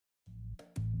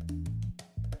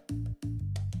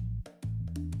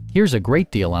Here's a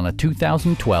great deal on a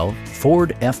 2012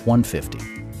 Ford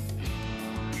F-150.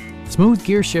 Smooth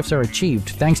gear shifts are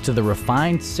achieved thanks to the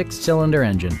refined 6-cylinder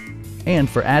engine. And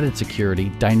for added security,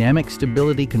 dynamic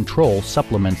stability control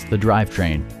supplements the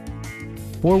drivetrain.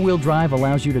 Four-wheel drive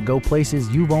allows you to go places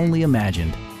you've only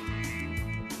imagined.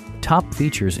 Top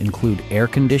features include air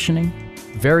conditioning,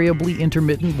 variably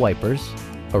intermittent wipers,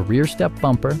 a rear step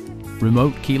bumper,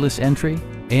 remote keyless entry,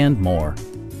 and more.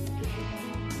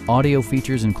 Audio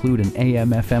features include an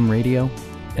AM/FM radio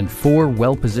and 4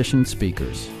 well-positioned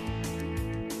speakers.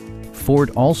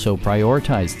 Ford also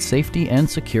prioritized safety and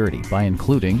security by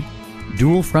including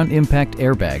dual front impact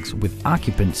airbags with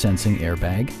occupant sensing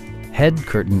airbag, head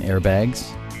curtain airbags,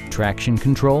 traction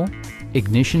control,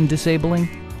 ignition disabling,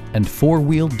 and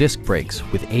 4-wheel disc brakes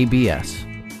with ABS.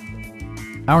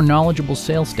 Our knowledgeable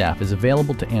sales staff is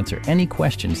available to answer any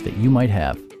questions that you might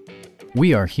have.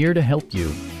 We are here to help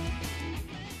you.